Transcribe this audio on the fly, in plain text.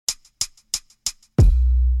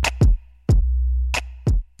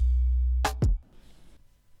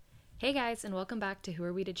Hey guys, and welcome back to Who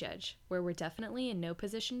Are We to Judge, where we're definitely in no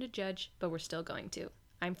position to judge, but we're still going to.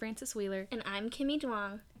 I'm Frances Wheeler. And I'm Kimmy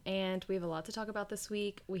Duong. And we have a lot to talk about this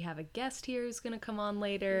week. We have a guest here who's going to come on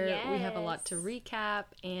later. Yes. We have a lot to recap,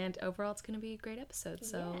 and overall it's going to be a great episode,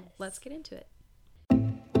 so let's get into it.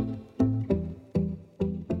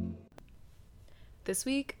 This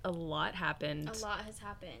week, a lot happened. A lot has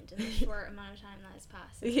happened in the short amount of time that has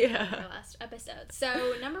passed since Yeah. our last episode.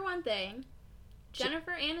 So, number one thing,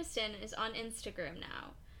 Jennifer Aniston is on Instagram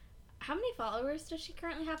now. How many followers does she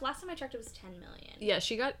currently have? Last time I checked, it was 10 million. Yeah,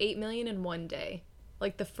 she got 8 million in one day.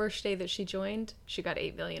 Like, the first day that she joined, she got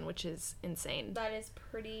 8 million, which is insane. That is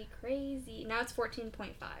pretty crazy. Now it's 14.5.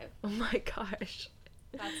 Oh my gosh.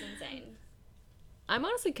 That's insane. I'm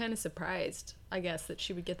honestly kind of surprised, I guess, that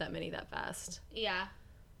she would get that many that fast. Yeah.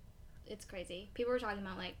 It's crazy. People were talking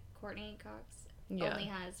about, like, Courtney Cox only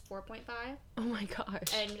has 4.5. Oh my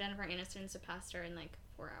gosh. And Jennifer Aniston surpassed her in, like,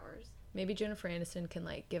 4 hours. Maybe Jennifer Aniston can,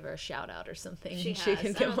 like, give her a shout out or something. She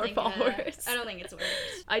can get more followers. I don't think it's worked.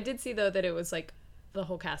 I did see, though, that it was, like, the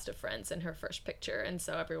whole cast of Friends in her first picture, and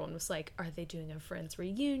so everyone was like, are they doing a Friends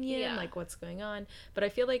reunion? Yeah. Like, what's going on? But I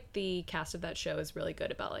feel like the cast of that show is really good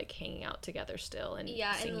about, like, hanging out together still and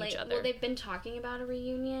seeing like, each other. well, they've been talking about a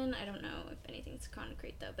reunion. I don't know if anything's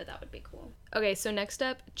concrete, though, but that would be cool. Okay, so next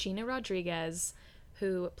up, Gina Rodriguez,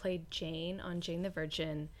 who played Jane on Jane the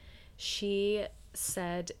Virgin. She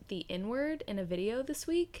said the N-word in a video this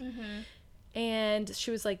week. Mm-hmm. And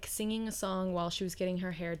she was, like, singing a song while she was getting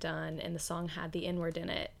her hair done, and the song had the N-word in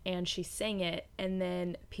it, and she sang it, and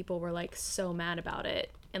then people were, like, so mad about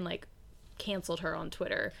it, and, like, canceled her on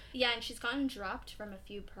Twitter. Yeah, and she's gotten dropped from a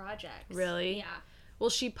few projects. Really? Yeah. Well,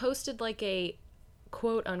 she posted, like, a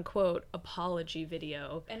quote-unquote apology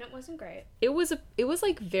video. And it wasn't great. It was,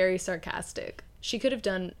 like, very sarcastic. She could have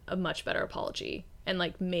done a much better apology. And,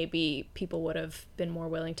 like, maybe people would have been more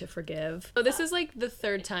willing to forgive. So this is, like, the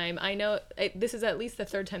third time. This is at least the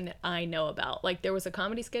third time that I know about. Like, there was a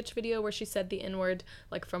comedy sketch video where she said the N-word,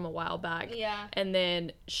 like, from a while back. Yeah. And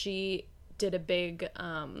then she did a big,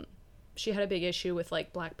 she had a big issue with,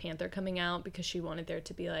 like, Black Panther coming out because she wanted there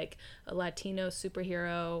to be, like, a Latino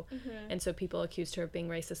superhero. Mm-hmm. And so people accused her of being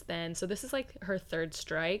racist then. So this is, like, her third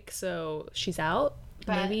strike. So she's out.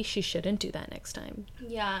 But maybe she shouldn't do that next time.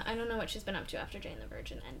 Yeah, I don't know what she's been up to after Jane the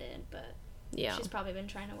Virgin ended, but yeah, she's probably been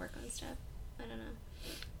trying to work on stuff. I don't know.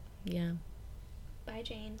 Yeah. Bye,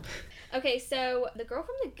 Jane. Okay, so the girl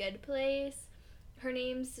from The Good Place, her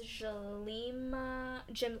name's Jamila.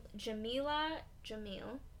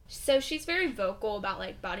 So she's very vocal about,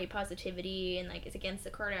 like, body positivity and, like, is against the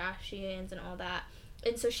Kardashians and all that.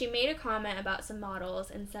 And so she made a comment about some models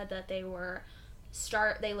and said that they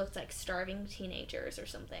looked like starving teenagers or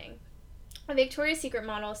something. A Victoria's Secret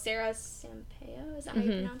model, Sarah Sampaio, is that how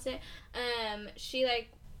you pronounce it? She, like,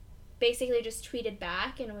 basically just tweeted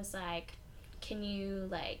back and was like, can you,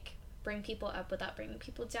 like, bring people up without bringing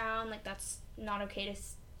people down? Like, that's not okay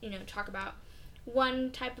to, talk about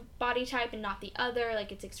one type of body type and not the other.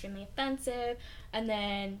 Like, it's extremely offensive. And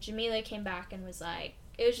then Jamila came back and was like,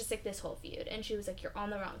 it was just, like, this whole feud. And she was like, you're on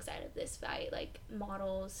the wrong side of this fight. Like,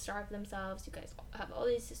 models starve themselves. You guys have all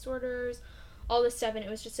these disorders, all this stuff. And it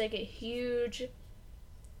was just, like, a huge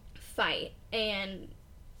fight. And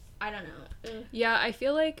I don't know. Yeah, I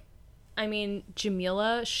feel like,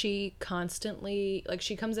 Jamila, she constantly, like,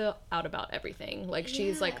 she comes out about everything. Like,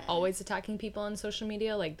 she's, like, always attacking people on social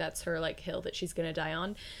media. Like, that's her, like, hill that she's gonna die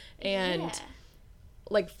on. And,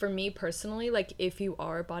 like, for me personally, like, if you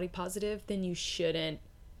are body positive, then you shouldn't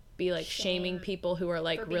be, like, shaming people who are,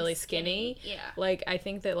 like, really skinny. Yeah. Like, I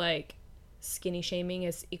think that, like, skinny shaming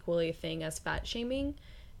is equally a thing as fat shaming.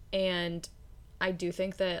 And I do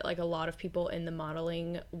think that, like, a lot of people in the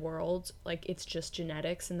modeling world, like, it's just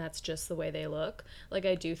genetics and that's just the way they look. Like,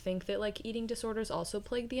 I do think that, like, eating disorders also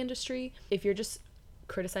plague the industry. If you're just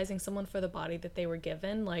criticizing someone for the body that they were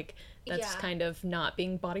given, like, that's kind of not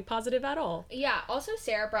being body positive at all. Yeah, also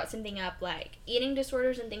Sarah brought something up, like, eating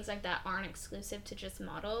disorders and things like that aren't exclusive to just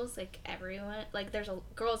models. Like, everyone, like, there's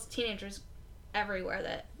teenagers everywhere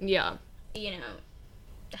that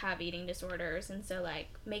have eating disorders, and so, like,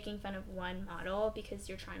 making fun of one model because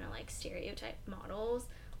you're trying to, like, stereotype models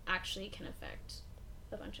actually can affect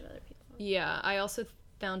a bunch of other people. Yeah, I also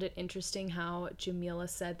found it interesting how Jamila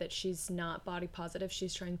said that she's not body positive.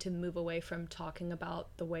 She's trying to move away from talking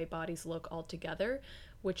about the way bodies look altogether,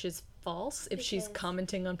 which is false if she's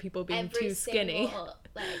commenting on people being too skinny. Single,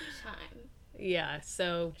 like, time. Yeah,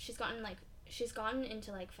 so she's gotten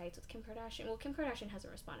into, like, fights with Kim Kardashian. Well, Kim Kardashian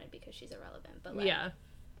hasn't responded because she's irrelevant, but, like, yeah.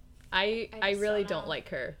 I just really don't know. don't like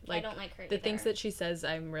her. I don't like her the either. things that she says,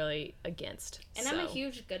 I'm really against. And I'm a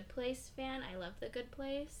huge Good Place fan. I love The Good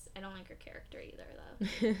Place. I don't like her character either,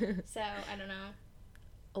 though. So, I don't know.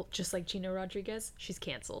 Oh, just like Gina Rodriguez, she's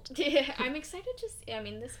canceled. I'm excited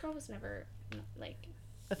this girl was never, like...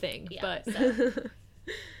 a thing, Yeah, but... so.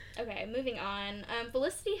 Okay, moving on.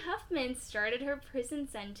 Felicity Huffman started her prison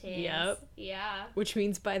sentence. Yep. Yeah. Which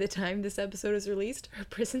means by the time this episode is released, her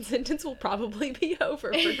prison sentence will probably be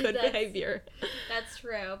over for good behavior. That's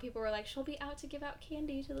true. People were like, she'll be out to give out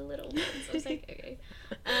candy to the little ones. I was like, okay.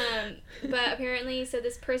 But apparently, so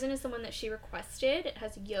this prison is the one that she requested. It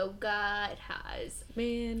has yoga. It has,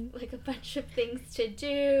 like, a bunch of things to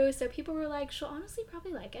do. So people were like, she'll honestly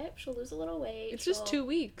probably like it. She'll lose a little weight. It's just 2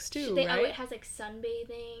 weeks, too, right? right? Oh, it has, like,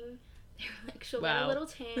 sunbathing. They were like, she'll Wow. get a little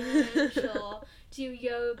tan, she'll do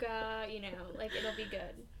yoga, like, it'll be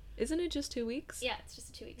good. Isn't it just 2 weeks? Yeah, it's just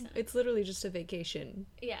a 2 weeks. It's literally just a vacation.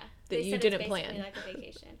 Yeah. That you didn't plan. Like a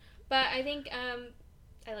vacation. But I think,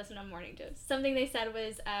 I listened on Morning Toast. Something they said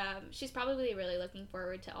was, she's probably really looking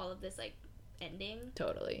forward to all of this, like, ending.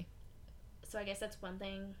 Totally. So I guess that's one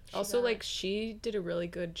thing. Also, like, she did a really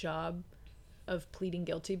good job of pleading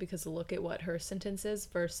guilty, because look at what her sentence is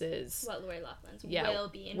versus what Lori Loughlin's will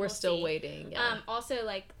be, and we're we'll still see. waiting. Yeah. Also,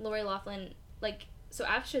 like, Lori Loughlin, like, so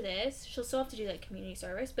after this, she'll still have to do, like, community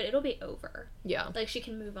service, but it'll be over. Yeah. Like, she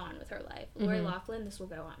can move on with her life. Lori Loughlin, this will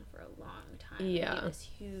go on for a long time. Yeah. It'll be this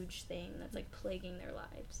huge thing that's, like, plaguing their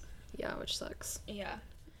lives. Yeah, which sucks. Yeah.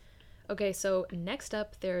 Okay, so next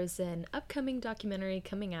up, there's an upcoming documentary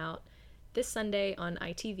coming out this Sunday on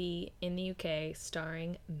ITV in the UK,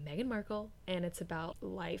 starring Meghan Markle, and it's about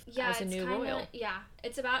life as a new royal. Yeah,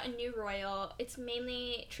 it's about a new royal. It's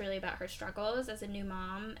mainly truly about her struggles as a new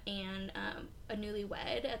mom and a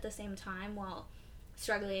newlywed at the same time, while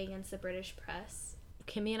struggling against the British press.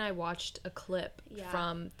 Kimmy and I watched a clip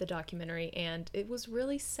from the documentary, and it was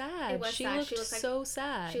really sad. It was she sad. Looked so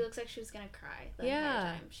sad. She looks like she was gonna cry the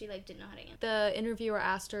entire time. She, like, didn't know how to answer. The interviewer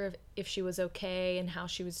asked her if she was okay and how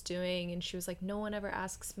she was doing, and she was like, no one ever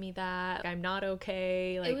asks me that. I'm not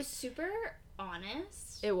okay. Like, it was super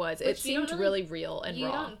honest. It was. It seemed really real and raw.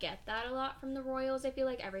 You don't get that a lot from the royals. I feel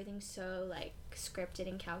like everything's so, like, scripted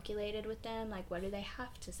and calculated with them. Like, what do they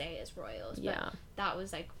have to say as royals? But that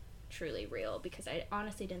was, like, truly real, because I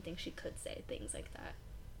honestly didn't think she could say things like that.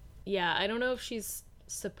 Yeah, I don't know if she's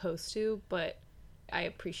supposed to, but I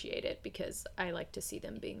appreciate it, because I like to see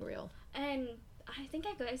them being real. And I think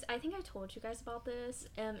I told you guys about this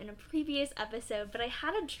in a previous episode, but I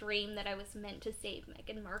had a dream that I was meant to save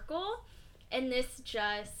Meghan Markle, and this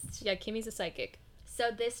just... Yeah, Kimmy's a psychic.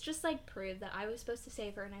 So this just, like, proved that I was supposed to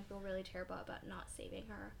save her, and I feel really terrible about not saving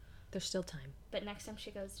her. There's still time. But next time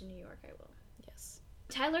she goes to New York, I will. Yes.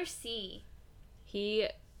 Tyler C. He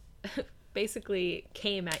basically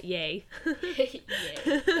came at Ye. Yay.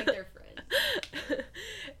 Like they're friends.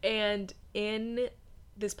 And in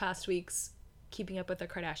this past week's Keeping Up with the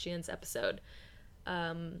Kardashians episode,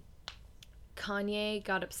 Kanye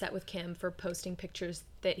got upset with Kim for posting pictures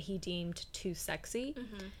that he deemed too sexy.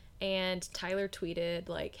 Mm-hmm. And Tyler tweeted,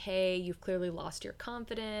 like, hey, you've clearly lost your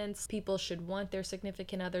confidence. People should want their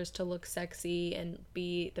significant others to look sexy and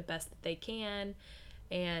be the best that they can.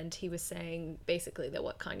 And he was saying basically that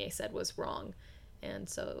what Kanye said was wrong. And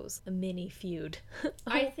so it was a mini feud.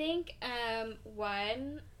 I think,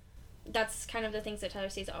 one, that's kind of the things that Tyler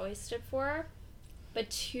C's always stood for. But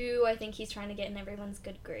two, I think he's trying to get in everyone's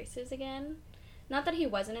good graces again. Not that he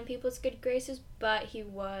wasn't in people's good graces, but he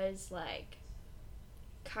was, like,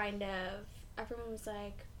 kind of, everyone was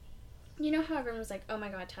like, you know how everyone was like, oh my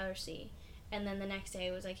god, Tyler C. And then the next day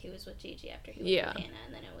it was like he was with Gigi after he was with Hannah,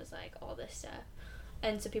 and then it was like all this stuff.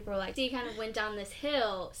 And so people were like, he kind of went down this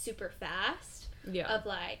hill super fast of,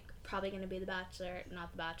 like, probably going to be the Bachelor,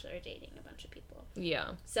 not the Bachelor, dating a bunch of people.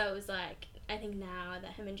 Yeah. So it was like, I think now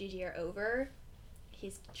that him and Gigi are over,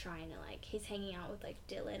 he's trying to, like, he's hanging out with, like,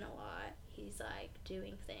 Dylan a lot. He's, like,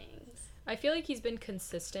 doing things. I feel like he's been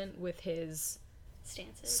consistent with his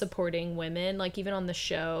stances. Supporting women, like, even on the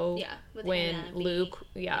show. Yeah. With when Hannah Luke,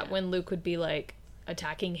 when Luke would be, like,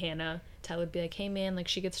 attacking Hannah, Tyler would be like, hey man, like,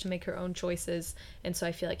 she gets to make her own choices. And so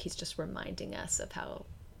I feel like he's just reminding us of how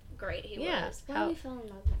great he was. Why we fell in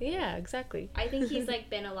love with him. Yeah, exactly. I think he's,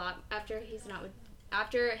 like, been a lot, after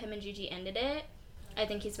him and Gigi ended it, I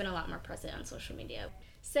think he's been a lot more present on social media.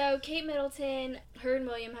 So Kate Middleton, her and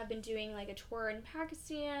William have been doing, like, a tour in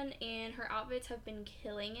Pakistan, and her outfits have been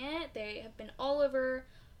killing it. They have been all over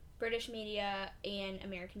British media and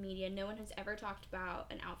American media. No one has ever talked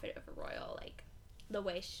about an outfit of a royal, like, the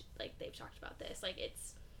way, they've talked about this. Like,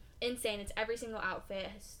 it's insane. It's every single outfit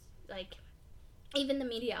has, like, even the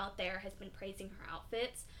media out there has been praising her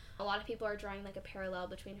outfits. A lot of people are drawing like a parallel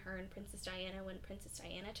between her and Princess Diana when Princess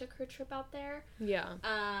Diana took her trip out there. Yeah.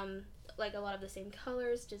 Like a lot of the same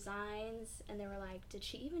colors, designs, and they were like, did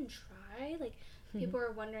she even try? Like, people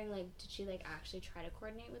were wondering, like, did she, like, actually try to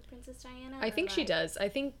coordinate with Princess Diana? I think she does. I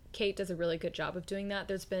think Kate does a really good job of doing that.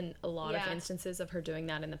 There's been a lot of instances of her doing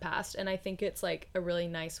that in the past, and I think it's, like, a really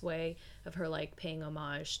nice way of her, like, paying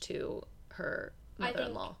homage to her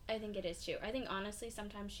mother-in-law. I think it is, too. I think, honestly,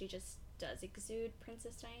 sometimes she just does exude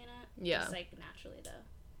Princess Diana. Yeah. Just, like, naturally, though.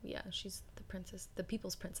 Yeah, she's the princess, the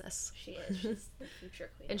people's princess. She is. She's the future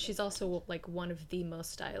queen. And she's also, like, one of the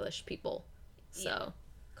most stylish people, so... Yeah.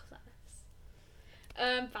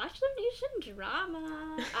 Bachelor Nation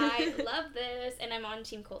drama. I love this, and I'm on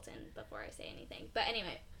Team Colton before I say anything. But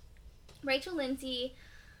anyway, Rachel Lindsay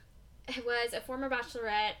was a former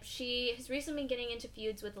bachelorette. She has recently been getting into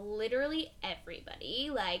feuds with literally everybody,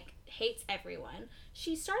 like, hates everyone.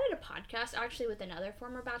 She started a podcast, actually, with another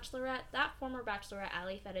former bachelorette. That former bachelorette,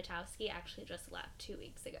 Ali Fedotowsky, actually just left 2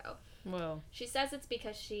 weeks ago. Whoa. She says it's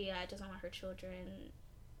because she doesn't want her children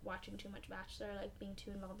watching too much Bachelor, like, being too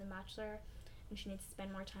involved in Bachelor. And she needs to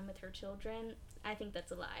spend more time with her children. I think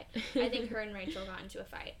that's a lie. I think her and Rachel got into a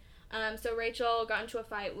fight. So Rachel got into a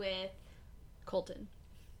fight with Colton,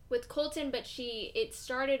 but it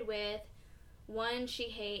started with, one, she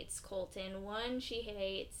hates Colton, one, she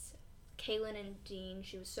hates Kaylin and Dean.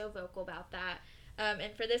 She was so vocal about that.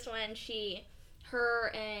 And for this one,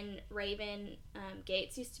 her and Raven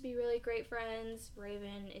Gates used to be really great friends.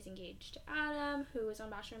 Raven is engaged to Adam, who was on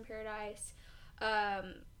Bachelor in Paradise.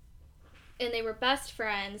 And they were best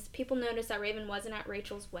friends. People noticed that Raven wasn't at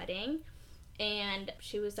Rachel's wedding. And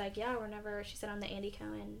she was like, yeah, she said on the Andy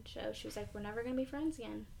Cohen show, she was like, we're never going to be friends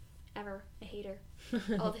again. Ever. I hate her.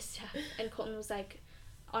 All this stuff. And Colton was like,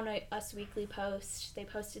 on a Us Weekly post, they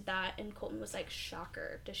posted that, and Colton was like,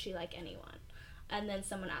 shocker, does she like anyone? And then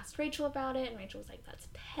someone asked Rachel about it, and Rachel was like, that's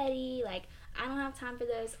petty. Like, I don't have time for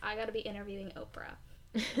this. I got to be interviewing Oprah.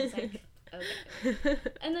 I was like, okay.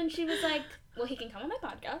 And then she was like, well, he can come on my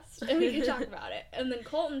podcast and we can talk about it. And then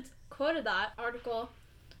Colton quoted that article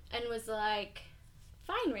and was like,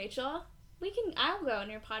 fine, Rachel, I'll go on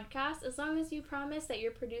your podcast as long as you promise that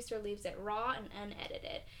your producer leaves it raw and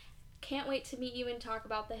unedited. Can't wait to meet you and talk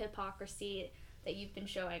about the hypocrisy that you've been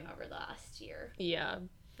showing over the last year. Yeah,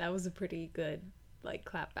 that was a pretty good, like,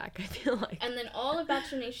 clap back, I feel like. And then all of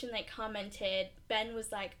Bachelor Nation, like, commented. Ben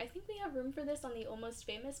was like, I think we have room for this on the Almost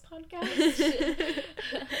Famous podcast.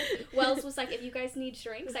 Wells was like, if you guys need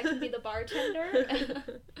drinks, I can be the bartender.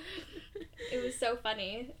 It was so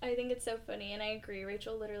funny. I think it's so funny, and I agree.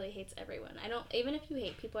 Rachel literally hates everyone. Even if you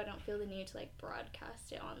hate people, I don't feel the need to, like,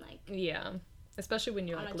 broadcast it on, like... Yeah. Especially when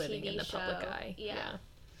you're, like, living TV in the public eye. Yeah.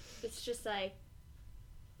 It's just, like,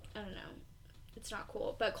 I don't know. It's not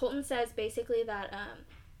cool. But Colton says basically that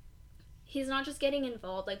he's not just getting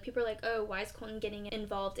involved. Like, people are like, oh, why is Colton getting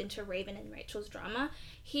involved into Raven and Rachel's drama?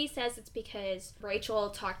 He says it's because Rachel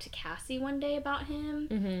talked to Cassie one day about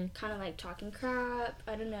him, kind of, like, talking crap,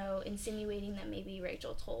 I don't know, insinuating that maybe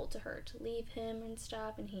Rachel told her to leave him and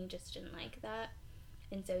stuff, and he just didn't like that.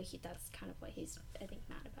 And so that's kind of what he's, I think,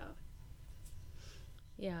 mad about.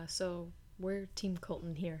 Yeah, so... We're Team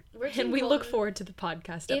Colton here. And we look forward to the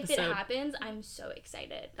podcast episode. If it happens, I'm so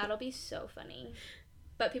excited. That'll be so funny.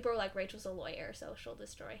 But people are like, Rachel's a lawyer, so she'll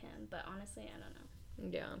destroy him. But honestly, I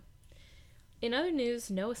don't know. Yeah. In other news,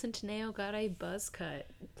 Noah Centineo got a buzz cut.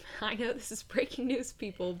 I know this is breaking news,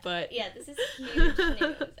 people, but... Yeah, this is huge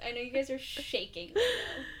news. I know you guys are shaking right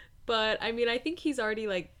now. But, I mean, I think he's already,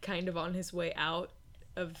 like, kind of on his way out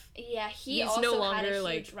of... Yeah, he's also no longer, had a huge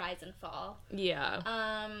like, rise and fall.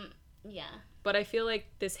 Yeah. Yeah. But I feel like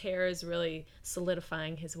this hair is really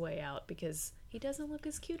solidifying his way out because he doesn't look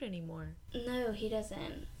as cute anymore. No, he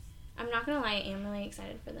doesn't. I'm not gonna lie, I am really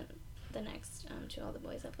excited for the next To All the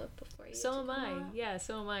Boys I've Loved Before You. So am I. Yeah,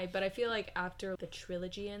 so am I. But I feel like after the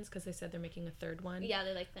trilogy ends, because they said they're making a third one. Yeah,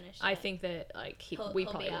 they, like, finished I it. think that, like, we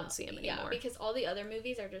probably won't see him anymore. Yeah, because all the other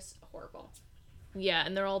movies are just horrible. Yeah,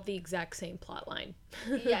 and they're all the exact same plot line.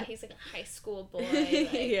 Yeah, he's like a high school boy.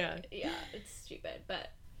 Like, yeah. Yeah, it's stupid, but...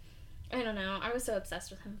 I don't know. I was so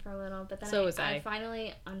obsessed with him for a little, but then I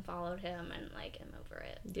finally unfollowed him and, like, am over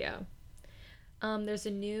it. Yeah. There's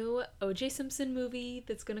a new O.J. Simpson movie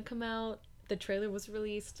that's gonna come out. The trailer was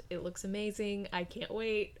released. It looks amazing. I can't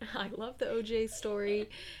wait. I love the O.J. story,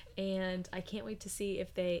 and I can't wait to see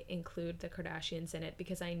if they include the Kardashians in it,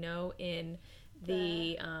 because I know in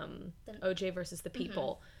the O.J. versus the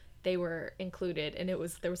People, they were included, and there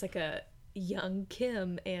was like a young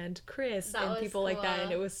Kim and Chris and people like that,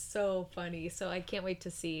 and it was so funny. So I can't wait to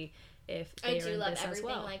see if I they do are in love this as everything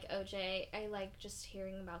well. like OJ. I like just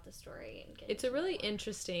hearing about the story and getting It's a to know really more.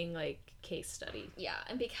 interesting like case study. Yeah,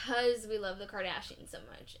 and because we love the Kardashians so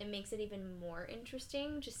much, it makes it even more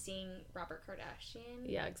interesting just seeing Robert Kardashian.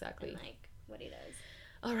 Yeah, exactly. And like what he does.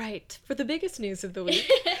 All right, for the biggest news of the week,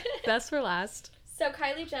 best for last. So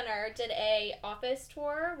Kylie Jenner did a office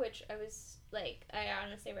tour, which I was like, I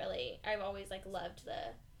honestly really, I've always like loved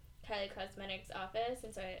the Kylie Cosmetics office,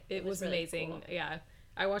 and so It was really amazing. cool. Yeah.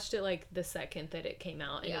 I watched it like the second that it came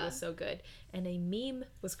out, and Yeah. it was so good. And a meme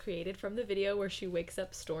was created from the video where she wakes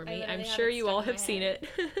up Stormy. literally I'm have sure it you stuck all in my have seen head.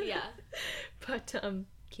 it. Yeah. But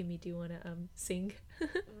Kimmy, do you want to sing?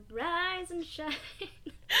 Rise and shine.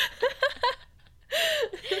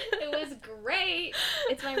 It was great.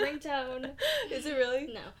 It's my ringtone. Is it really?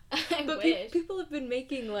 No, I But wish. people have been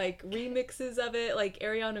making like remixes of it. Like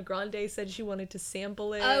Ariana Grande said she wanted to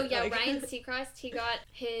sample it. Oh yeah, like... Ryan Seacrest, he got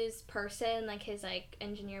his person, like his like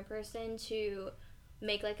engineer person, to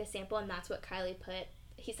make like a sample, and that's what Kylie put.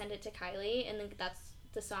 He sent it to Kylie, and then that's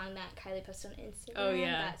the song that Kylie posted on Instagram. Oh,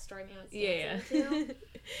 yeah. That Stormy was Yeah. dancing to.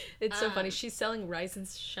 It's so funny. She's selling Rise and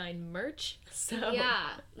Shine merch. So Yeah,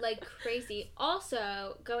 like crazy.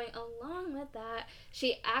 Also, going along with that,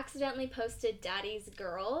 she accidentally posted Daddy's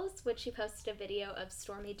Girls, which she posted a video of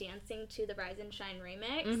Stormy dancing to the Rise and Shine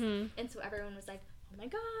remix. Mhm. And so everyone was like, oh my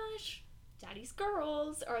gosh, Daddy's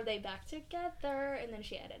Girls, are they back together? And then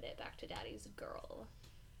she edited it back to Daddy's Girl.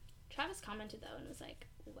 Travis commented though and was like,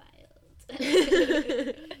 wild.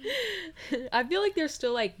 I feel like they're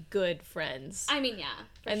still like good friends. I mean, yeah,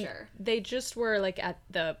 for and sure. they just were like at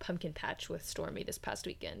the pumpkin patch with Stormy this past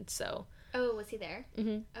weekend, so Oh, was he there?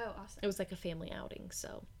 Mhm. Oh, awesome. it was like a family outing.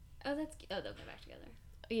 So Oh, that's cute. Oh, they'll go back together.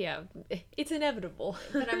 yeah, it's inevitable.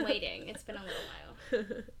 But I'm waiting. It's been a little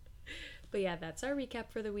while. But yeah, that's our recap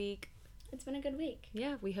for the week. It's been a good week.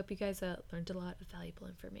 Yeah, we hope you guys learned a lot of valuable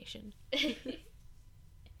information.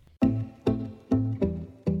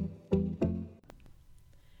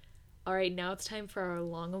 All right, now it's time for our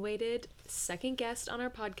long-awaited second guest on our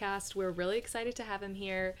podcast. We're really excited to have him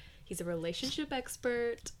here. He's a relationship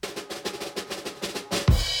expert.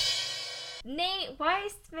 Nate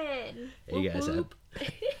Weissman. Hey guys, Whoop,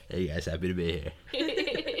 hey guys, happy to be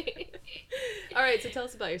here. All right, so tell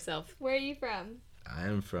us about yourself. Where are you from? I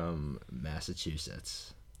am from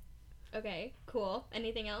Massachusetts. Okay, cool.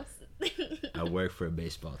 Anything else? I work for a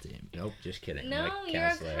baseball team. Nope, just kidding. No, I'm a you're a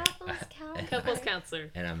counselor. couples counselor. Couples counselor.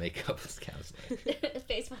 And I'm a couples counselor.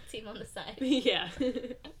 Baseball team on the side. Yeah.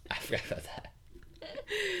 I forgot about that.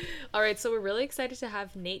 All right, so we're really excited to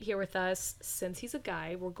have Nate here with us. Since he's a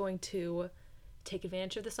guy, we're going to take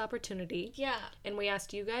advantage of this opportunity. Yeah. And we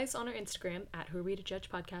asked you guys on our Instagram at Who Are We to Judge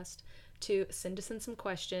podcast to send us in some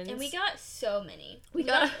questions. And we got so many. we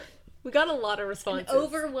got a lot of an responses.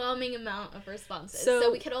 overwhelming amount of responses. So-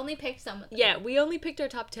 So we could only pick some of them. Yeah, we only picked our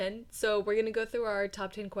top 10, so we're going to go through our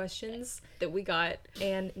top 10 questions that we got,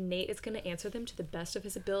 and Nate is going to answer them to the best of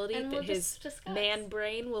his ability And that we'll his just discuss. man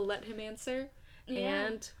brain will let him answer, Yeah.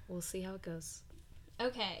 and we'll see how it goes.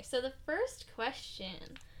 Okay, so the first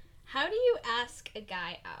question. How do you ask a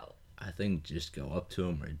guy out? I think just go up to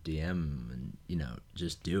him or DM him and,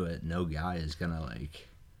 just do it. No guy is gonna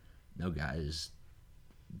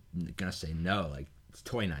say no. Like, it's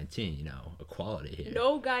 2019, equality here.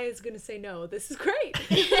 No guy is going to say no. This is great.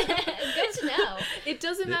 Good to know. It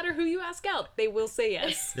doesn't matter who you ask out. They will say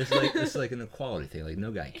yes. This is like an equality thing. Like,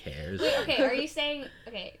 no guy cares. Wait, okay, are you saying,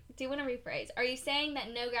 okay, do you want to rephrase? Are you saying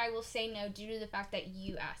that no guy will say no due to the fact that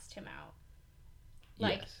you asked him out?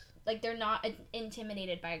 Like, Yes. like they're not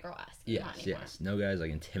intimidated by a girl asking him out Yes, anymore? yes. No guy's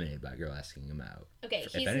like intimidated by a girl asking him out. Okay,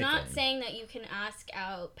 If he's not anything. saying that you can ask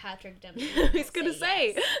out Patrick Dempsey. He's going to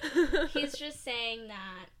say. yes. He's just saying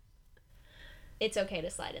that it's okay to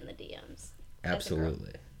slide in the DMs.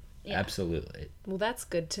 Absolutely. Yeah. Absolutely. Well, that's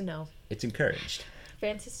good to know. It's encouraged.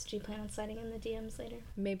 Francis, do you plan on sliding in the DMs later?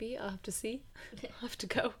 Maybe I'll have to see. I'll have to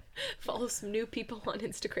go follow some new people on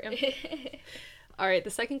Instagram. All right, the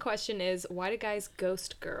second question is, why do guys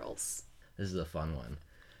ghost girls? This is a fun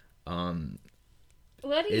one.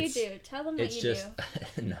 What do you It's- do? Tell them what It's you just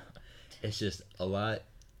do. no. It's just a lot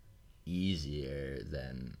easier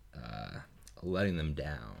than letting them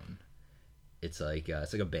down. It's like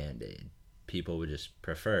a Band-Aid. People would just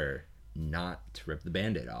prefer not to rip the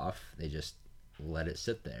Band-Aid off. They just let it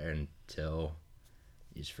sit there until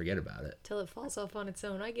you just forget about it. Till it falls off on its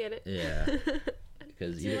own. I get it. Yeah.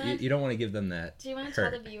 Because Do you wanna- you don't want to give them that Do you want to tell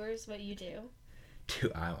hurt. the viewers what you do?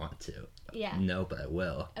 Do I want to? Yeah. No, but I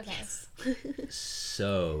will. Okay.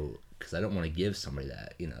 So, because I don't want to give somebody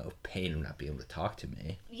that, pain of not being able to talk to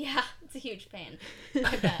me. Yeah, it's a huge pain.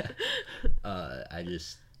 I bet. I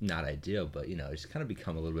just not ideal, but just kind of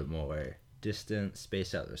become a little bit more distant,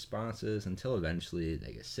 space out the responses until eventually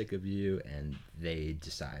they get sick of you and they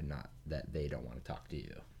decide not that they don't want to talk to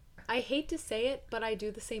you. I hate to say it, but I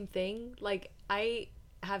do the same thing. Like, I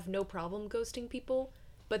have no problem ghosting people,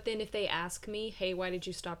 but then if they ask me, hey, why did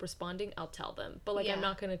you stop responding, I'll tell them. But, like, Yeah. I'm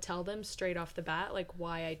not going to tell them straight off the bat, like,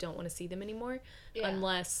 why I don't want to see them anymore,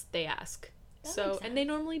 unless they ask. That So, makes and they sense.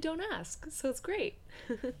 normally don't ask, so it's great.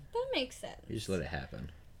 That makes sense. You just let it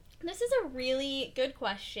happen. This is a really good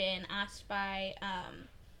question asked by,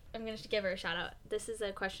 I'm going to give her a shout out. This is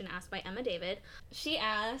a question asked by Emma David. She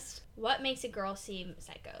asked, what makes a girl seem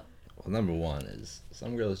psycho? Well, number one is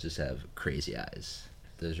some girls just have crazy eyes.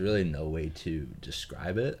 There's really no way to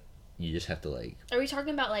describe it. You just have to, like, Are we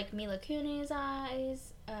talking about, like, Mila Kunis'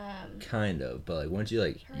 eyes? kind of, but, like, once you,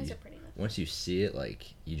 like, Her eyes are pretty good. once you see it,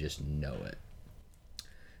 like, you just know it.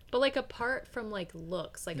 But, like, apart from, like,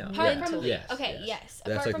 looks, like, No. Apart Yeah. from, Yes, okay, yes. yes.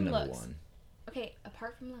 That's, Apart like, from number looks. one. Okay,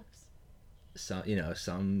 apart from looks.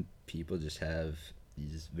 Some people just have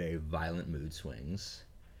these very violent mood swings.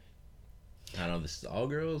 I don't know if this is all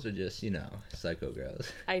girls or just, psycho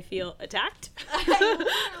girls. I feel attacked.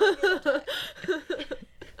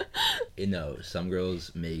 Some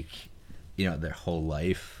girls make, their whole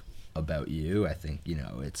life about you. I think,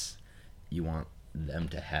 it's, you want them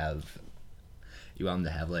to have,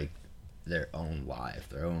 like, their own life,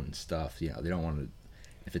 their own stuff. They don't want to,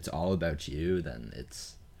 if it's all about you, then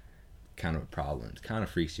it's kind of a problem. It kind of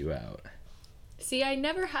freaks you out. See, I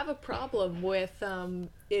never have a problem with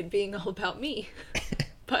it being all about me,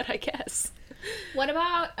 but I guess. What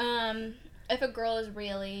about if a girl is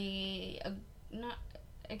really not?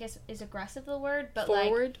 I guess is aggressive the word, but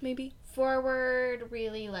Forward, maybe? like forward,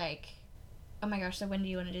 really like. Oh my gosh! So when do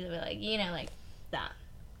you want to do that? Like like that.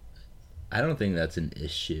 I don't think that's an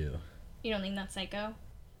issue. You don't think that's psycho?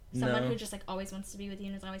 Someone No. who just like always wants to be with you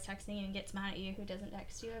and is always texting you and gets mad at you who doesn't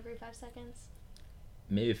text you every 5 seconds.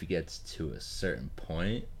 Maybe if it gets to a certain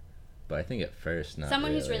point, but I think at first not.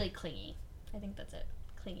 Someone who's really clingy. I think that's it.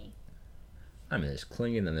 Clingy. I mean, there's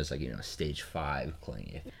clingy, and then there's, like, stage 5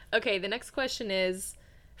 clingy. Okay, the next question is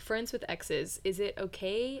friends with exes. Is it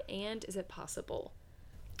okay and is it possible?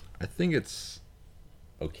 I think it's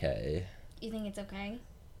okay. You think it's okay?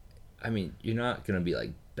 I mean, you're not gonna be,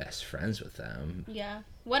 like, best friends with them. Yeah.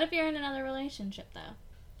 What if you're in another relationship though?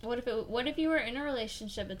 What if you were in a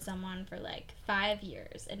relationship with someone for like 5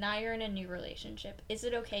 years and now you're in a new relationship? Is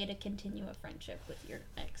it okay to continue a friendship with your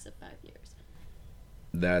ex of 5 years?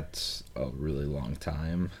 That's a really long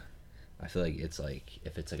time. I feel like it's like,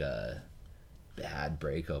 if it's like a bad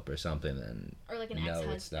breakup or something, then Or like an no,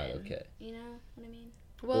 ex-husband? it's not okay. You know what I mean?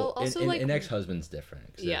 Well, also, like, an ex-husband's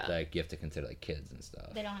different. 'Cause Yeah. like, you have to consider, like, kids and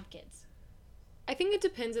stuff. They don't have kids. I think it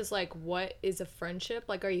depends is like what is a friendship?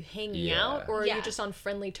 Like, are you hanging Yeah. out or are Yeah. you just on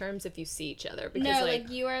friendly terms if you see each other? Because No, like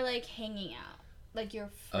you are like hanging out. Like you're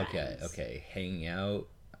friends. Okay. Hanging out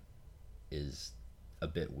is a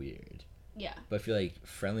bit weird. Yeah. But if you're, like,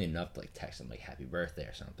 friendly enough to, like, text them, like, happy birthday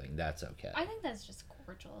or something, that's okay. I think that's just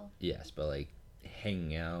cordial. Yes, but, like,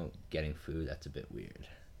 hanging out, getting food, that's a bit weird.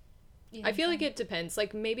 You I think feel so? like it depends.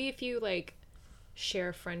 Like, maybe if you like share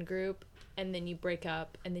a friend group and then you break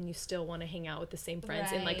up and then you still want to hang out with the same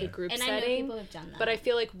friends in like a Right. group and I know setting. people have done that. But I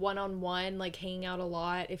feel like one-on-one, like hanging out a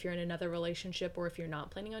lot if you're in another relationship or if you're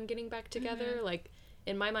not planning on getting back together, like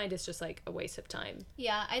in my mind it's just like a waste of time.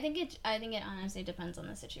 Yeah, I think it honestly depends on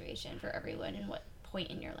the situation for everyone and what point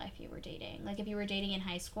in your life you were dating. Like if you were dating in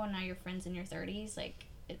high school and now you're friends in your 30s, like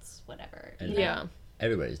it's whatever. And you know? Yeah.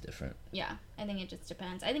 Everybody's different. Yeah, I think it just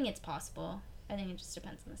depends. I think it's possible. I think it just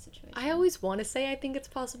depends on the situation. I always want to say I think it's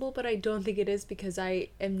possible, but I don't think it is because I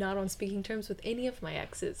am not on speaking terms with any of my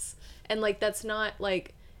exes. And like that's not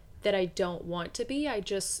like that I don't want to be. I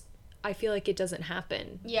feel like it doesn't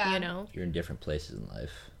happen. Yeah. You know? You're in different places in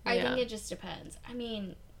life. I Yeah. think it just depends. I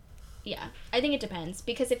mean, yeah, I think it depends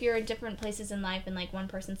because if you're in different places in life and like one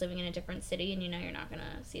person's living in a different city and you know you're not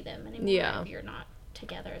gonna see them anymore Yeah. if you're not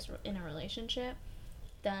together as in a relationship,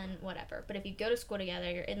 then whatever. But if you go to school together,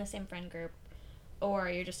 you're in the same friend group, or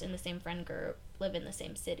you're just in the same friend group, live in the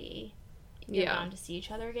same city, you're Yeah. bound to see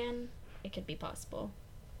each other again. It could be possible.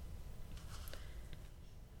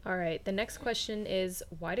 All right. The next question is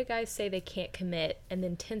why do guys say they can't commit and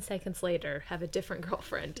then 10 seconds later have a different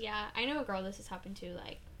girlfriend? Yeah, I know a girl this has happened to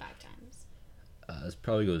like 5 times. This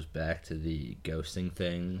probably goes back to the ghosting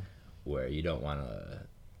thing, where you don't want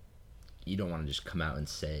to just come out and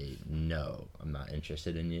say, no, I'm not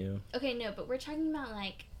interested in you. Okay, no, but we're talking about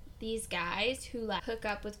like these guys who like hook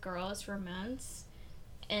up with girls for months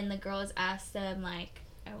and the girls ask them like,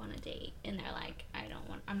 I want to date, and they're like,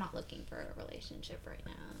 I'm not looking for a relationship right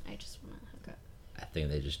now. I just want to hook up. I think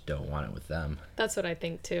they just don't want it with them. That's what I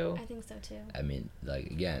think too. I think so too. I mean, like,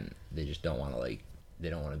 again, they just don't want to, like, they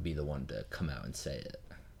don't want to be the one to come out and say it.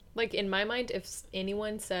 Like, in my mind, if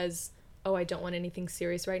anyone says, oh, I don't want anything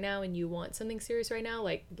serious right now, and you want something serious right now,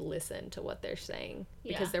 like, listen to what they're saying.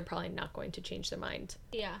 Because Yeah. they're probably not going to change their mind.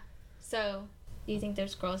 Yeah. So, do you think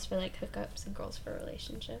there's girls for, like, hookups and girls for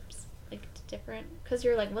relationships? Like, different? Because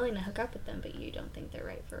you're, like, willing to hook up with them, but you don't think they're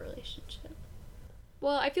right for a relationship.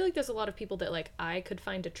 Well, I feel like there's a lot of people that, like, I could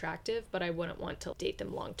find attractive, but I wouldn't want to date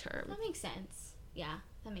them long term. That makes sense. Yeah,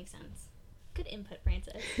 that makes sense. Good input,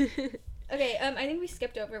 Francis. Okay, I think we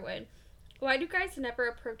skipped over one. Why do guys never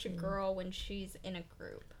approach a girl when she's in a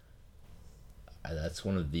group? That's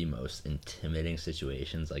one of the most intimidating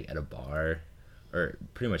situations, like, at a bar or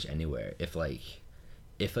pretty much anywhere. If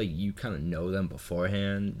you kind of know them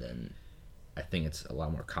beforehand, then I think it's a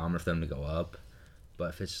lot more common for them to go up. But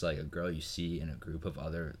if it's just, like, a girl you see in a group of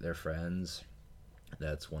their friends,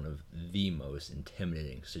 that's one of the most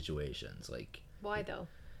intimidating situations. Like, Why, though?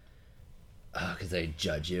 because they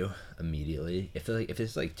judge you immediately. If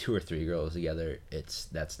it's like 2 or 3 girls together,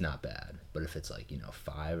 that's not bad. But if it's, like,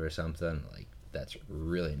 5 or something, like, that's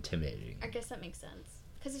really intimidating. I guess that makes sense.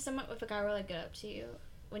 Because if a guy were, like, good up to you,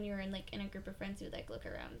 when you were in, like, in a group of friends, you would, like, look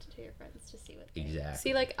around to your friends to see what they... Exactly.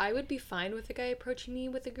 See, like, I would be fine with a guy approaching me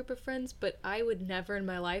with a group of friends, but I would never in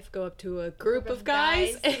my life go up to a group of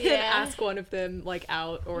guys and yeah. ask one of them, like,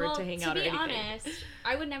 out or to hang out or anything. To be honest,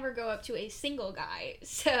 I would never go up to a single guy,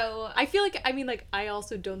 so... I feel like, I mean, like, I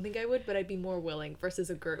also don't think I would, but I'd be more willing versus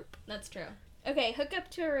a group. That's true. Okay, hook up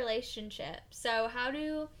to a relationship. So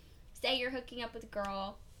say you're hooking up with a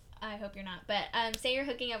girl... I hope you're not, but say you're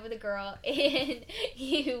hooking up with a girl and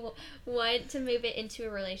you want to move it into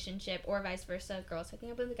a relationship, or vice versa, a girl's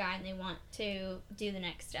hooking up with a guy and they want to do the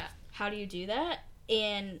next step. How do you do that?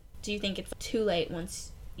 And do you think it's too late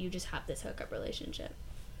once you just have this hookup relationship?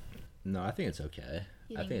 No, I think it's okay.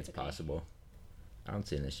 You I think think it's it's okay? possible. I don't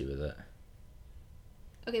see an issue with it.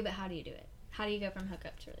 Okay, but how do you do it? How do you go from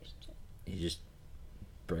hookup to relationship? You just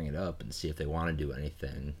bring it up and see if they want to do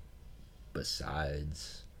anything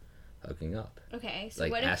besides hooking up. Okay, so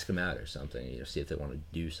Like, what ask them out or something, see if they want to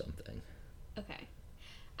do something. Okay.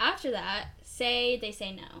 After that, say they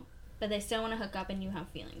say no, but they still want to hook up and you have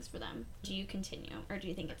feelings for them. Do you continue, or do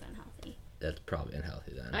you think it's unhealthy? That's probably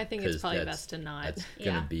unhealthy then. I think it's 'cause probably that's- best to not. That's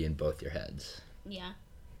Yeah. gonna be in both your heads. Yeah.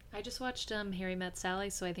 I just watched Harry Met Sally,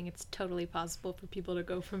 so I think it's totally possible for people to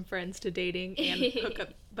go from friends to dating and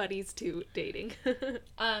hookup buddies to dating. Mila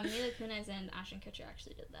Kunis and Ashton Kutcher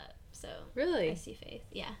actually did that, so Really? I see faith.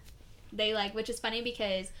 Yeah. They, which is funny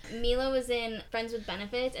because Mila was in Friends with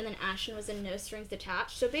Benefits and then Ashton was in No Strings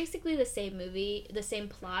Attached. So basically the same movie, the same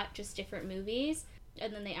plot, just different movies.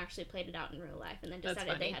 And then they actually played it out in real life and then That's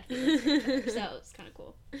decided they funny. had feelings for each other. So it's kind of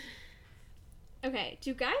cool. Okay,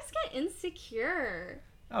 do guys get insecure?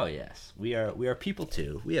 Oh yes, we are people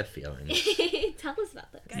too. We have feelings. Tell us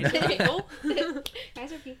about this. Guys are people.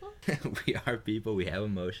 Guys are people? We are people. We have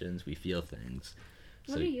emotions. We feel things.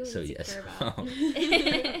 What are you insecure yes. about?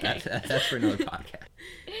 That's for another podcast.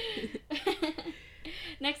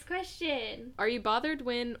 Next question. Are you bothered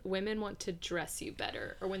when women want to dress you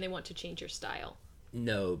better or when they want to change your style?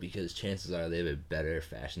 No, because chances are they have a better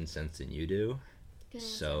fashion sense than you do. Good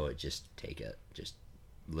So just take it. Just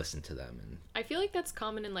listen to them. And I feel like that's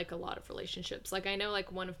common in, like, a lot of relationships. Like, I know,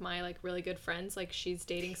 like, one of my, like, really good friends, like, she's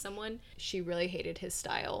dating someone. She really hated his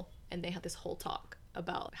style, and they had this whole talk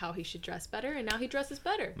about how he should dress better, and now he dresses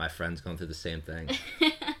better. my friend's going through the same thing.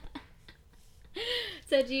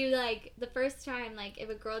 So do you, the first time, if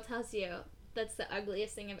a girl tells you that's the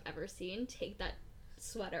ugliest thing I've ever seen, take that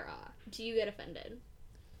sweater off, do you get offended?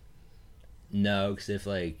 No, because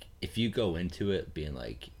if you go into it being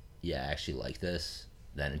like, yeah, I actually like this,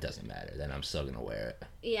 then it doesn't matter. Then I'm still gonna wear it.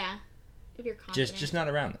 Yeah. If you're confident. Just not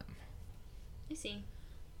around them. I see.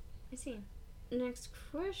 Next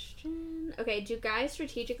question. Okay, do guys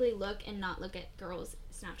strategically look and not look at girls'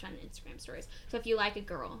 Snapchat and Instagram stories? So if you like a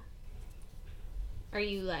girl, are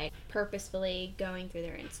you, purposefully going through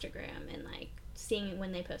their Instagram and, seeing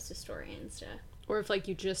when they post a story and stuff? Or if,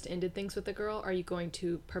 you just ended things with a girl, are you going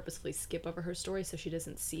to purposefully skip over her story so she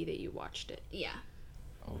doesn't see that you watched it? Yeah.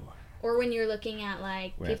 Oh. Or when you're looking at,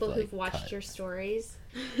 We have people to, who've watched cut. your stories.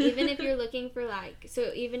 Even if you're looking for,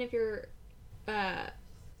 so even if you're,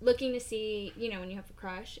 looking to see, when you have a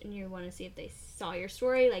crush and you want to see if they saw your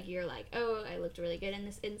story, you're oh, I looked really good in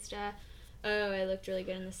this Insta. Oh, I looked really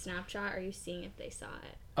good in this Snapchat. Are you seeing if they saw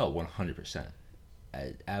it? Oh, 100%.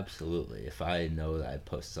 Absolutely. If I know that I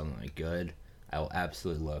posted something good, I will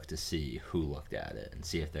absolutely look to see who looked at it and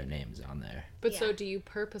see if their name's on there. But so Yeah. do you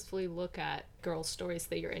purposefully look at girls' stories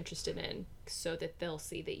that you're interested in so that they'll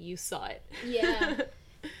see that you saw it? Yeah.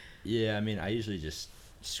 Yeah, I mean, I usually just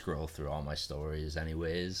scroll through all my stories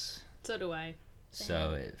anyways. So do I.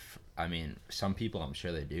 So, if I mean, some people I'm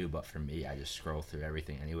sure they do, but for me, I just scroll through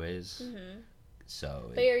everything anyways. Mm-hmm.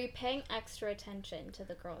 So, But are you paying extra attention to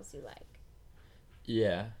the girls you like?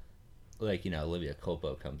 yeah. Like, you know, Olivia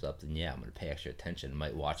Culpo comes up, then yeah, I'm going to pay extra attention.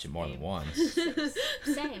 Might watch it more than Same. once.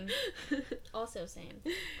 Same. Also same.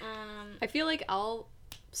 I feel like I'll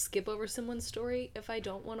skip over someone's story if I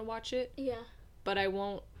don't want to watch it, Yeah. but I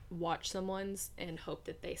won't watch someone's and hope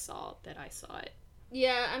that they saw that I saw it.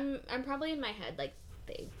 Yeah, I'm probably in my head like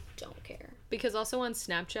they don't care. Because also on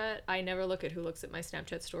Snapchat, I never look at who looks at my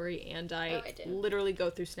Snapchat story, and I I do. literally go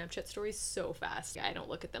through Snapchat stories so fast. I don't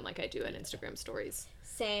look at them like I do at Instagram stories.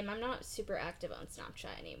 Same. I'm not super active on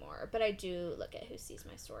Snapchat anymore, but I do look at who sees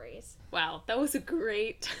my stories. Wow, that was a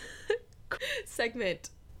great segment.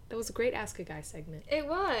 That was a great Ask a Guy segment. It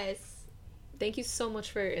was. Thank you so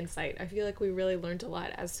much for your insight. I feel like we really learned a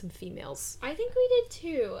lot as some females. I think we did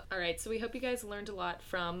too. All right, so we hope you guys learned a lot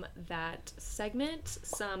from that segment,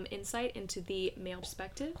 some insight into the male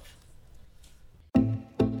perspective.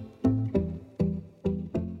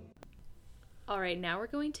 All right, now we're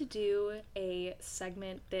going to do a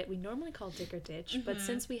segment that we normally call Dick or Ditch, but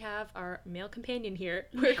since we have our male companion here,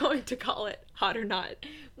 we're going to call it Hot or Not.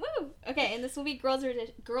 Woo! Okay, and this will be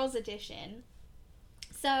girls edition.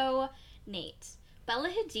 So, Nate, Bella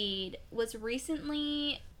Hadid was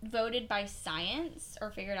recently voted by Science, or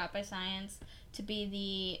figured out by Science, to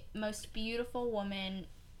be the most beautiful woman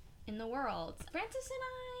in the world. Francis and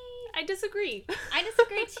I disagree. I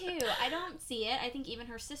disagree too. I don't see it. I think even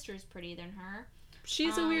her sister's prettier than her. She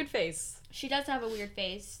has a weird face. She does have a weird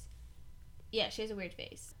face. Yeah, she has a weird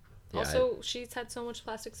face. Yeah, Also, she's had so much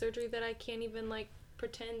plastic surgery that I can't even, like,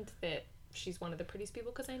 pretend that she's one of the prettiest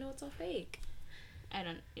people because I know it's all fake. I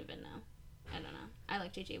don't even know. I don't know. I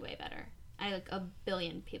like Gigi way better. I like a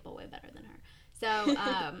billion people way better than her. So,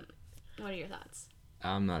 what are your thoughts?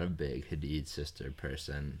 I'm not a big Hadid sister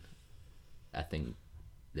person. I think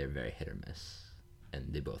they're very hit or miss,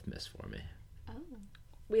 and they both miss for me. Oh.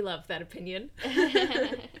 We love that opinion.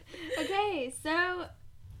 Okay, so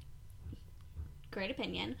great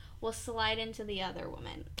opinion. We'll slide into the other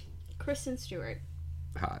woman, Kristen Stewart.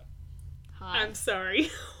 Hot. Hot. I'm sorry.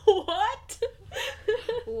 What?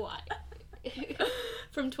 What?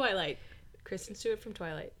 From Twilight. Kristen Stewart from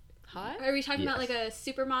Twilight. Hot? Are we talking about Yes. like a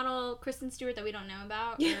supermodel Kristen Stewart that we don't know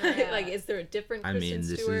about? Yeah. Or, Like, is there a different I Kristen mean,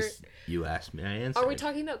 this Stewart? is you asked me, I answered. Are we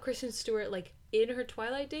talking about Kristen Stewart, like, in her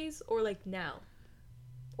Twilight days, or, like, now?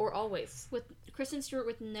 Or always? with Kristen Stewart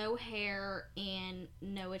with no hair and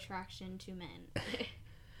no attraction to men.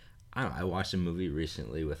 I don't know. I watched a movie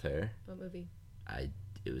recently with her. What movie?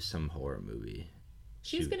 It was some horror movie.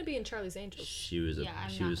 She's She- gonna be in Charlie's Angels. She was Yeah, I'm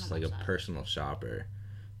she not was gonna like a watch that. personal shopper,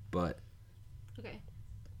 but Okay.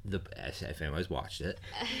 if anybody's watched it,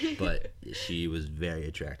 but she was very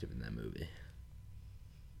attractive in that movie.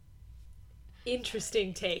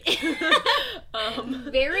 Interesting take.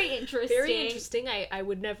 Very interesting. Very interesting. I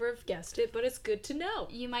would never have guessed it, but it's good to know.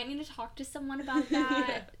 You might need to talk to someone about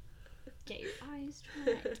that. Get your eyes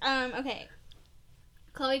checked. Okay.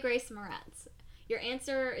 Chloe Grace Moretz. Your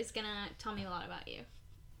answer is gonna tell me a lot about you.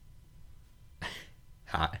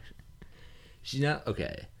 Hot. She's not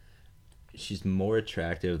okay. She's more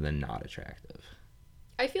attractive than not attractive.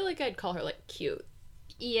 I feel like I'd call her, like, cute.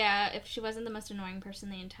 Yeah, if she wasn't the most annoying person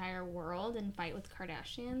in the entire world and fight with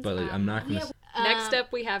Kardashians. But like, I'm not gonna. Next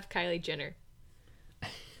up, we have Kylie Jenner.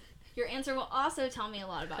 Your answer will also tell me a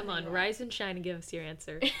lot about Come who on, you are. rise and shine and give us your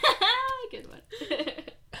answer. Good one.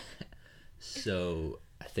 So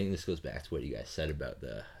I think this goes back to what you guys said about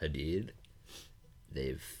the Hadid.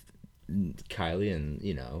 Kylie and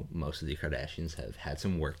most of the Kardashians have had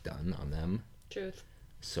some work done on them. Truth.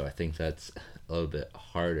 So I think that's a little bit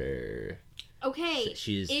harder. Okay,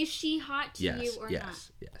 She's is she hot to you or not?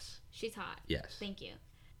 yes. She's hot. Yes. Thank you.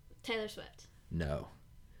 Taylor Swift. No.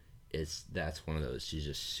 That's one of those. She's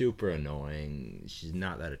just super annoying. She's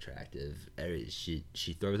not that attractive. She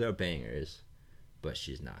throws out bangers, but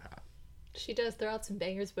she's not hot. She does throw out some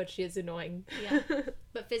bangers, but she is annoying. Yeah.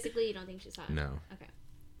 But physically, you don't think she's hot? No. Okay.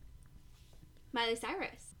 Miley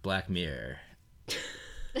Cyrus. Black Mirror.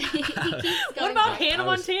 He keeps going What about back. Hannah I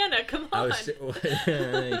was- Montana? Come I on. was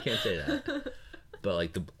you can't say that. But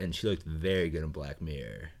like and she looked very good in Black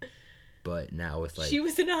Mirror. But now with like She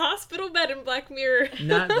was in a hospital bed in Black Mirror.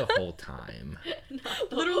 not the whole time.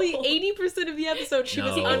 Literally 80% of the episode, she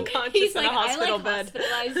was No. unconscious He's in like, a hospital I like bed.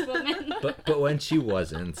 hospitalized women. But when she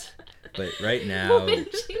wasn't, But right now, When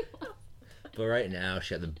she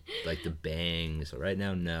she had the bangs. So right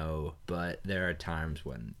now, no. But there are times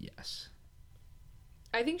when yes.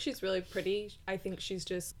 I think she's really pretty. I think she's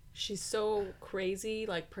so crazy,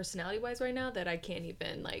 like, personality-wise right now that I can't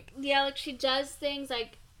even, like... Yeah, like, she does things,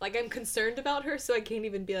 like... Like, I'm concerned about her, so I can't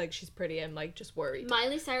even be like, she's pretty. I'm, like, just worried.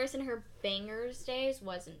 Miley Cyrus in her bangers days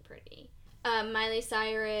wasn't pretty. Miley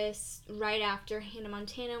Cyrus, right after Hannah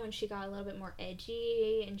Montana, when she got a little bit more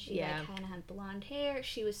edgy, and she, like, kind of had blonde hair,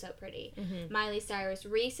 she was so pretty. Mm-hmm. Miley Cyrus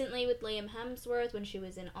recently with Liam Hemsworth, when she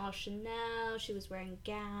was in All Chanel, she was wearing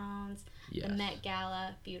gowns. Yes. The Met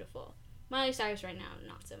Gala, beautiful. Miley Cyrus right now,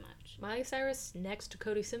 not so much. Miley Cyrus next to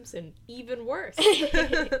Cody Simpson, even worse.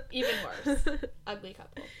 Even worse. Ugly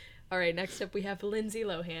couple. All right, next up we have Lindsay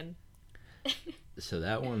Lohan. So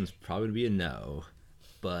that one's probably to be a no.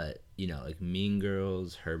 But, you know, like Mean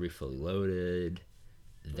Girls, Herbie Fully Loaded,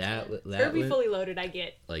 that Herbie Fully Loaded, I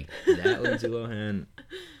get. Like, that Lindsay Lohan,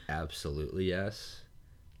 absolutely yes.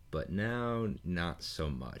 But now, not so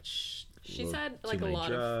much. She's had, Too like, a many lot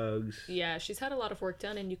drugs. Yeah, she's had a lot of work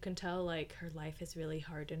done, and you can tell, like, her life has really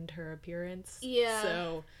hardened her appearance. Yeah.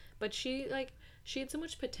 So, but she had so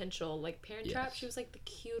much potential. Like, Parent Trap, Yes. she was, like, the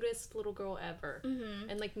cutest little girl ever.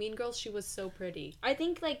 Mm-hmm. And, like, Mean Girls, she was so pretty. I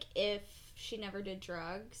think, like, if she never did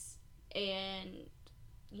drugs and,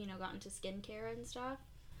 you know, got into skincare and stuff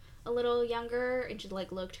a little younger and just,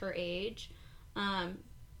 like, looked her age,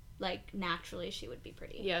 like, naturally she would be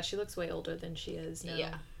pretty. Yeah, she looks way older than she is now.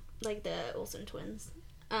 Yeah. Like the Olsen twins.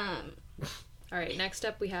 All right, next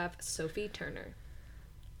up we have Sophie Turner.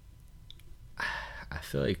 I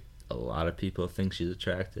feel like a lot of people think she's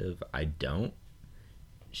attractive. I don't.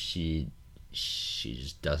 She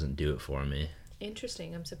just doesn't do it for me.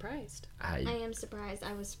 Interesting. I'm surprised. I am surprised.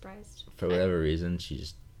 I was surprised. For whatever reason, she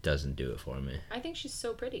just doesn't do it for me. I think she's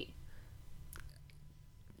so pretty.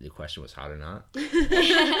 The question was hot or not,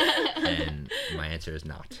 and my answer is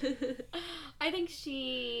not. I think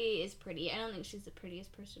she is pretty. I don't think she's the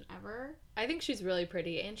prettiest person ever. I think she's really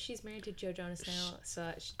pretty, and she's married to Joe Jonas now,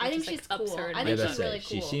 so I think she's cool. I think she's really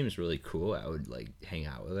She cool. seems really cool. I would like hang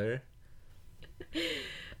out with her.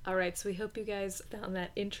 All right, so we hope you guys found that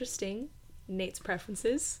interesting. Nate's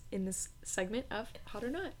preferences in this segment of Hot or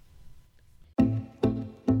Not.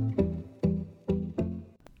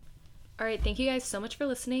 All right, thank you guys so much for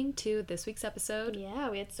listening to this week's episode.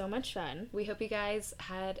 Yeah, we had so much fun. We hope you guys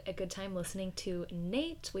had a good time listening to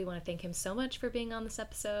Nate. We want to thank him so much for being on this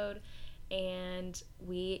episode, and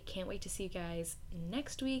we can't wait to see you guys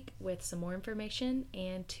next week with some more information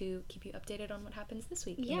and to keep you updated on what happens this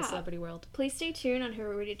week in the celebrity world. Please stay tuned on Who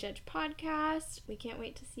Are We to Judge podcast. We can't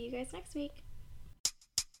wait to see you guys next week.